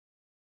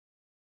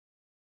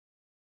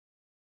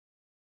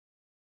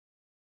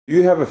Do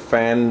you have a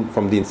fan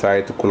from the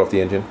inside to cool off the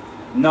engine?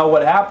 No,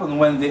 what happens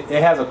when it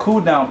has a cool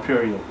down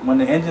period, when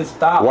the engine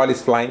stops. While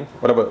it's flying?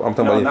 What about, I'm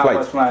talking about in not flight.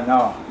 while it's flying,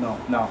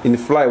 no. In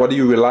flight, what do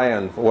you rely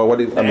on?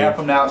 The air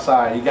from the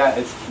outside.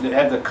 It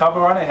has a cover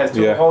on it, it has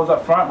two holes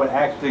up front, but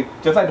actually,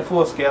 just like the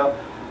full scale,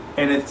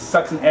 and it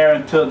sucks in air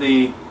until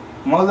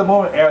most of the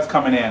moment air is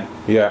coming in.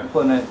 Yeah.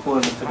 Pulling it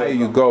together. The higher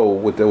you go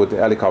with the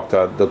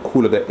helicopter, the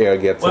cooler the air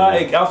gets. Well,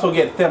 it also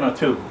gets thinner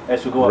too.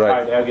 As you go up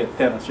higher, the air gets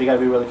thinner, so you got to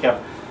be really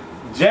careful.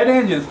 Jet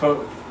engines,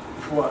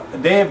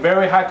 they have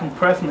very high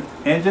compression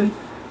engine.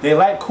 They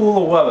like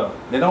cooler weather.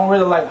 They don't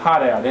really like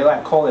hot air. They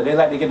like cold air. They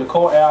like to get the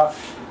cold air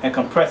and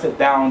compress it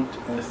down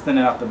and send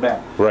it out the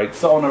back. Right.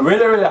 So on a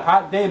really, really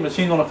hot day, the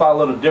machine's going to fly a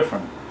little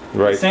different.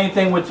 Right. Same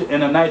thing with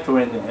in a nitro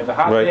engine. If a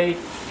hot day,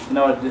 you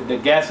know, the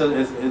gas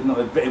is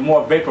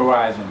more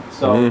vaporizing.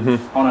 So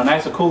on a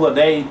nicer, cooler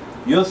day,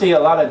 you'll see a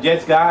lot of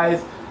jets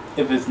guys.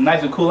 If it's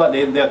nice and cool out,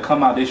 they'll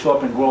come out. They show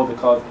up and grow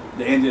because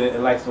the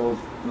engine likes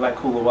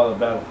cooler weather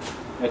better,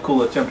 at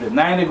cooler temperature.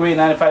 90 degrees,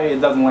 95, it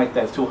doesn't like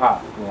that. It's too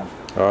hot for them.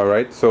 All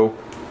right. So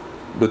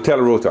the tail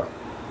rotor.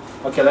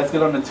 Okay, let's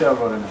get on the tail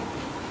rotor now.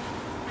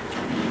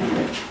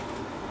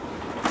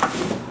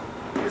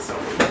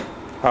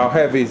 How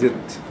heavy is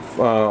it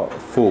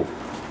full?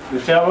 The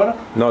tail rotor?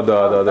 No,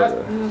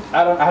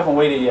 I haven't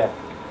weighed it yet.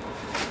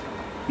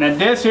 Now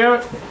this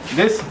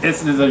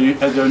is a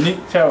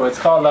unique tail rotor. It's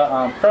called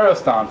a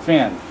Fenestron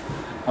fin,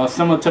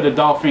 similar to the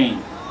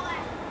Dolphin.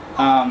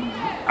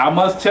 I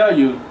must tell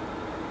you,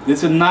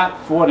 this is not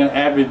for an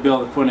average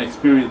builder, for an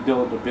experienced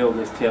builder to build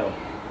this tail.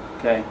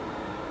 Okay,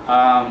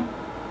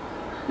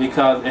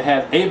 because it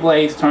has 8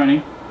 blades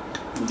turning.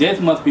 This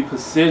must be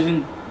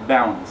precision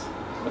balanced.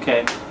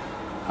 Okay.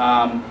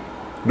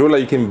 Look like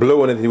you can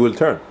blow on it, it will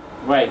turn.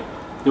 Right.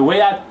 The way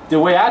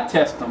I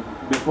test them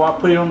before I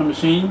put it on the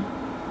machine,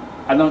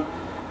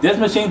 this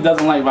machine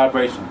doesn't like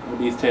vibration with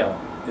these tails.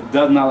 It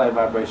does not like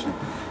vibration.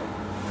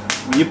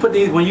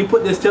 When you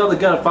put this tail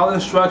together, follow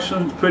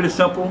instructions. Pretty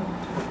simple.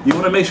 You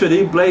want to make sure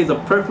these blades are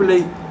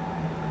perfectly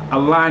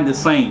aligned the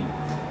same.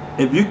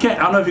 If you can't,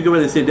 I don't know if you can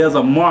really see, there's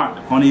a mark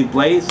on these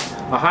blades,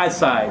 a high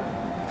side.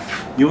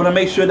 You want to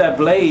make sure that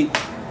blade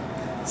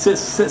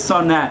sits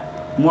on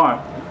that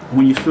mark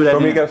when you screw that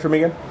in. Show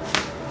me again.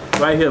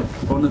 Right here,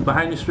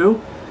 behind the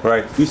screw.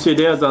 Right. You see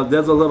there's a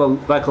little,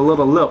 like a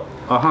little lip,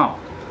 a hump.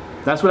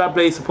 That's where that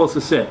blade's supposed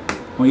to sit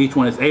on each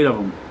one. It's 8 of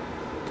them.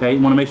 Okay,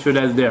 you want to make sure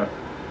that's there.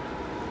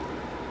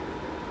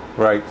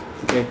 Right.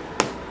 Okay.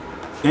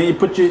 Then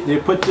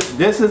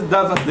this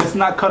is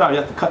not cut out. You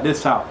have to cut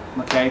this out.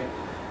 Okay.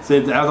 So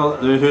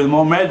there's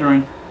more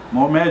measuring.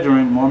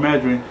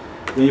 Then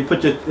you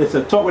put it's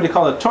a torque, what they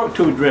call a torque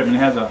tube driven. It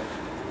has a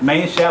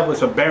main shaft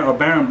with a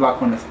bearing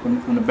block on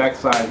the back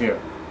side here.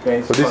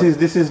 Okay. So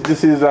this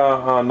is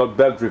not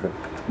belt driven.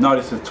 No,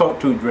 this is torque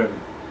tube driven.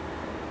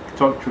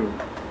 Torque tube,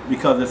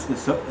 because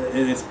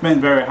it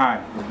spins very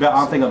high. The belt,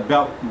 I don't think a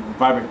belt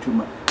vibrates too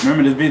much.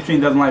 Remember, this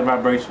machine doesn't like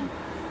vibration.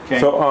 Okay.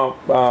 So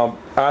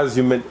as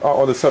you mentioned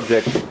on the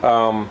subject,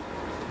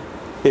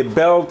 a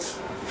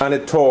belt and a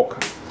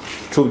torque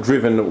tube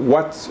driven.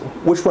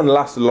 Which one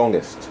lasts the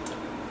longest?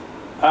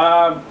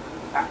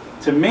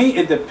 To me,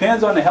 it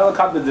depends on the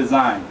helicopter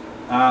design.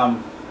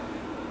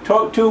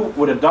 Torque tube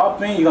with a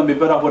Dolphin, you're gonna be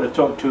better off with a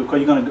torque tube because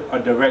you're gonna a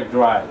direct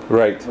drive.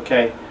 Right.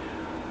 Okay.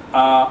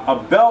 A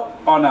belt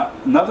on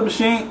another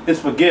machine is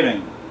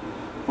forgiving.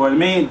 What I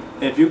mean,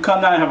 if you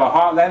come down and have a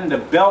hard landing, the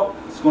belt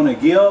is gonna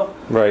give.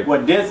 Right.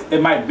 With this,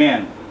 it might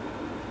bend.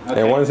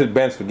 Okay. And once it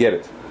bends, forget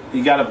it.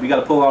 You gotta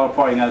pull it all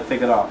apart. You gotta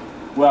take it off.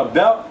 Well, a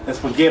belt is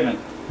forgiving.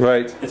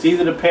 Right. It's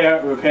easy to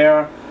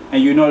repair,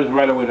 and you notice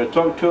right away the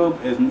torque tube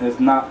is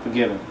not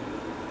forgiving.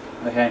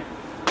 Okay.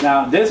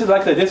 Now this is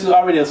like I said, this is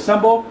already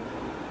assembled.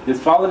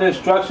 Just follow the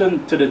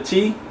instruction to the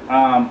T.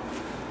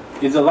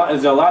 There's a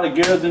lot of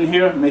gears in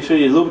here. Make sure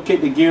you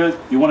lubricate the gears.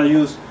 You want to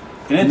use.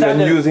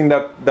 And using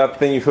that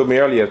thing you showed me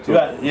earlier too.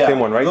 Yeah. Same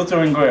one, right?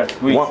 Filtering gear.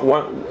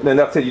 Then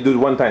that's it. You do it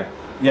one time.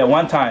 Yeah,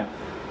 one time.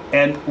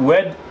 And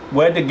where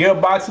the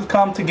gearboxes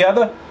come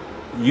together,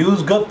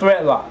 use good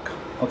thread lock.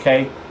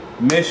 Okay.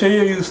 Make sure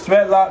you use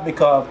thread lock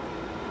because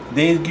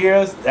these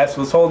gears, that's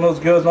what's holding those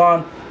gears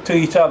on to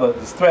each other.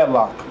 It's thread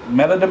lock.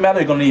 Metal to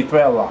metal, you're gonna need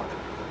thread lock.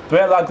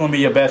 Thread lock is gonna be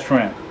your best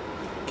friend.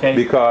 Okay.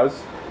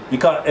 Because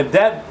if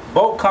that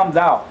bolt comes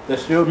out,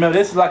 remember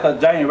this is like a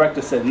giant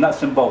erector set,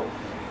 nuts and bolts.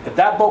 If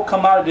that bolt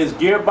come out of this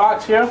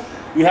gearbox here,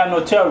 you have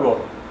no tail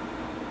rotor.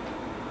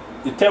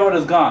 Your tail rotor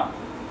is gone.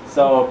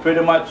 So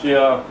pretty much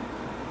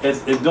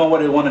it's doing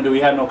what it want to do.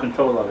 You have no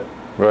control of it.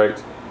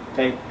 Right.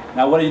 Okay.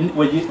 Now what's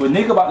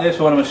unique about this,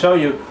 what I'm going to show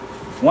you,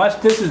 once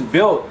this is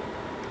built,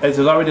 it's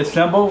already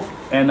assembled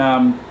and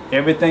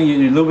everything,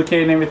 you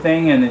lubricate and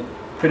everything, and it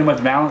pretty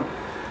much balanced.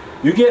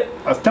 You get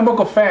a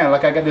typical fan,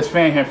 like I got this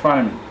fan here in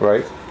front of me.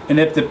 Right. And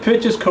if the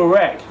pitch is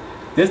correct,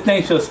 this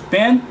thing should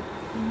spin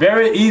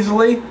very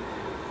easily.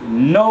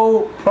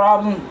 No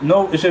problem,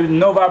 it should be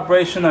no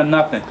vibration or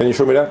nothing. Can you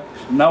show me that?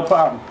 No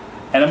problem.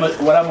 And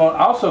what I'm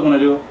also going to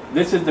do,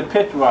 this is the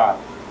pitch rod.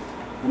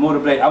 The motor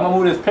blade. I'm going to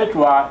move this pitch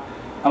rod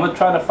I'm going to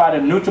try to find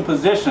a neutral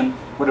position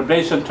where the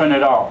blade shouldn't turn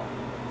at all.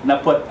 And I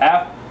put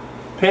aft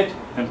pitch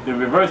and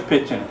reverse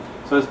pitch in it,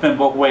 so it spins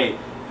both ways.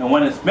 And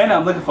when it's spinning,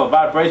 I'm looking for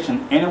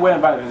vibration. Anywhere,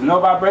 if there's no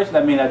vibration,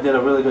 that means I did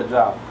a really good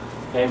job.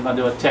 Okay, I'm going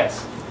to do a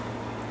test.